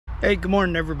Hey, good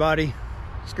morning everybody.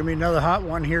 It's gonna be another hot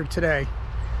one here today.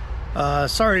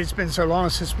 Sorry it's been so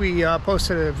long since we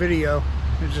posted a video.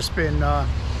 It's just been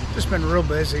real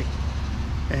busy,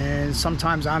 and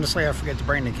sometimes honestly I forget to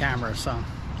bring the camera, so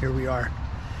here we are.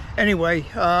 Anyway,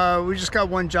 we just got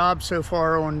one job so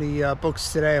far on the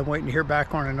books today. I'm waiting to hear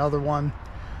back on another one.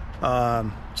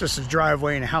 Just a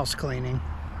driveway and a house cleaning.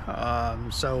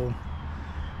 So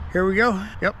here we go.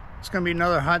 Yep, it's gonna be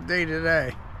another hot day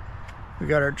today. We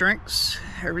got our drinks,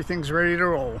 everything's ready to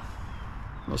roll.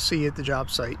 We'll see you at the job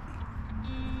site.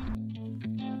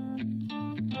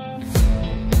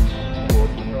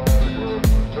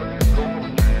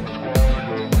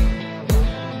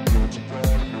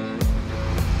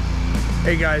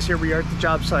 Hey guys, here we are at the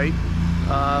job site.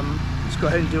 Let's go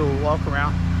ahead and do a walk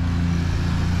around.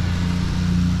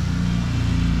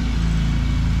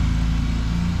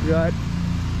 We got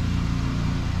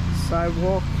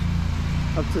sidewalk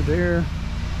up to there.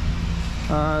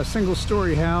 Single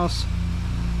story house,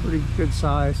 pretty good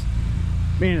size.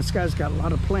 Man, this guy's got a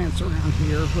lot of plants around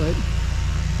here, but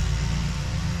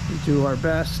we do our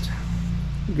best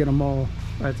to get them all.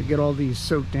 I have to get all these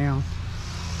soaked down.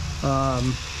 I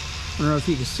don't know if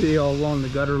you can see all along the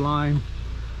gutter line.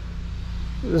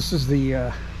 This is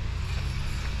the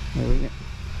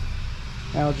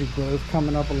algae growth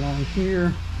coming up along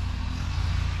here.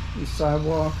 These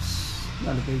sidewalks,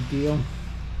 not a big deal.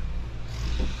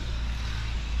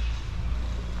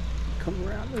 Come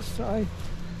around this side.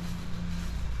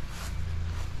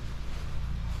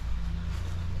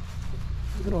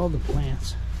 Look at all the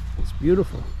plants. It's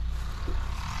beautiful.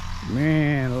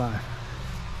 Man alive.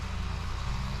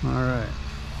 All right.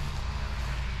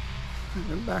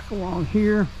 And back along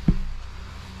here.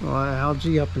 A lot of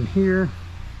algae up in here.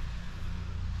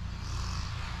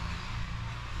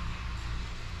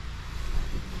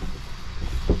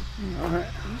 All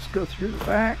right, let's go through the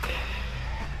back.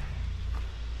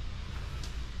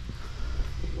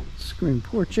 Screen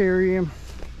porch area.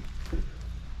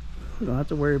 We don't have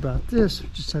to worry about this. We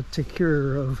just have to take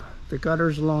care of the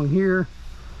gutters along here,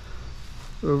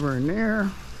 over in there.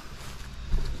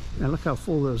 Now look how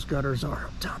full those gutters are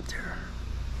up top there.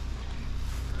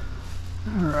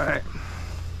 All right.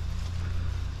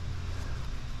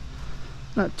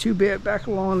 Not too bad back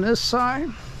along this side.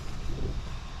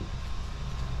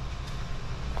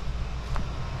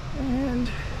 And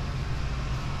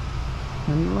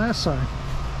on the last side.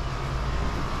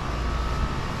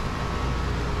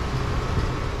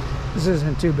 This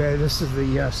isn't too bad. This is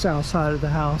the south side of the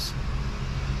house.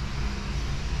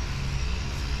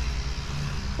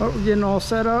 Well, we're getting all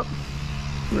set up,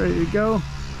 ready to go.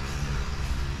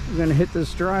 We're gonna hit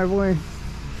this driveway.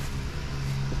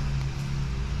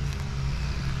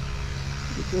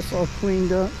 Get this all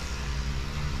cleaned up.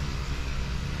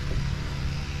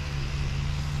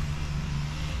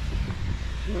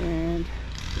 And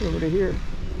over to here.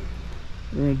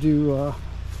 We're gonna do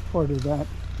part of that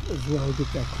as well, get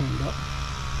that cleaned up.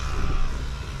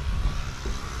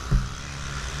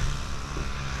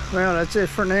 Well, that's it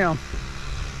for now.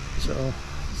 So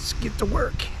let's get to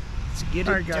work. Let's get it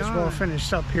done. All right, guys, we're all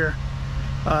finished up here.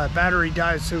 Battery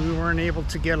died, so we weren't able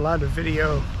to get a lot of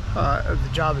video of the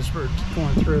job as we're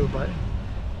going through, but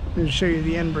I'm going to show you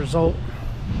the end result.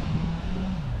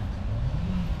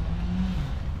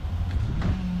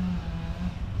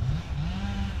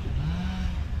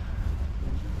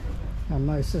 How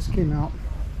nice this came out.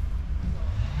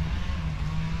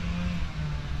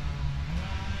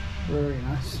 Very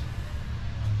nice.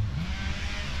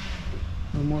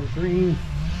 A little more green.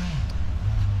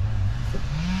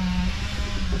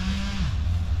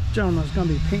 Gentleman's going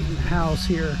to be painting the house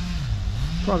here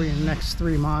probably in the next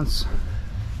 3 months.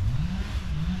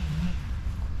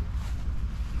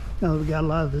 Now that we got a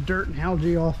lot of the dirt and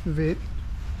algae off of it.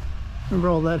 Remember,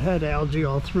 all that had algae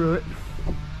all through it.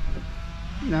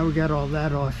 Now we got all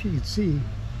that off. You can see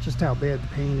just how bad the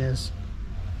paint is.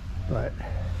 But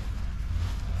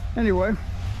anyway,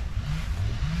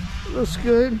 it looks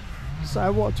good.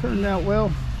 Sidewalk turned out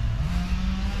well.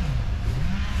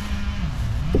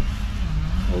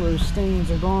 All those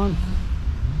stains are gone.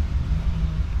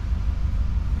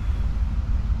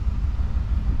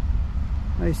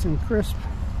 Nice and crisp.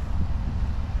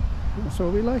 That's how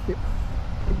we like it.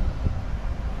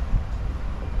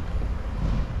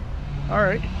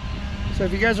 Alright, so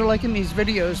if you guys are liking these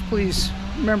videos, please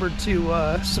remember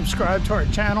to subscribe to our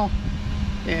channel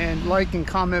and like and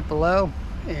comment below,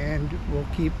 and we'll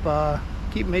keep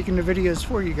making the videos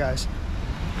for you guys.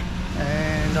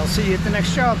 And I'll see you at the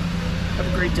next job.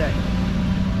 Have a great day.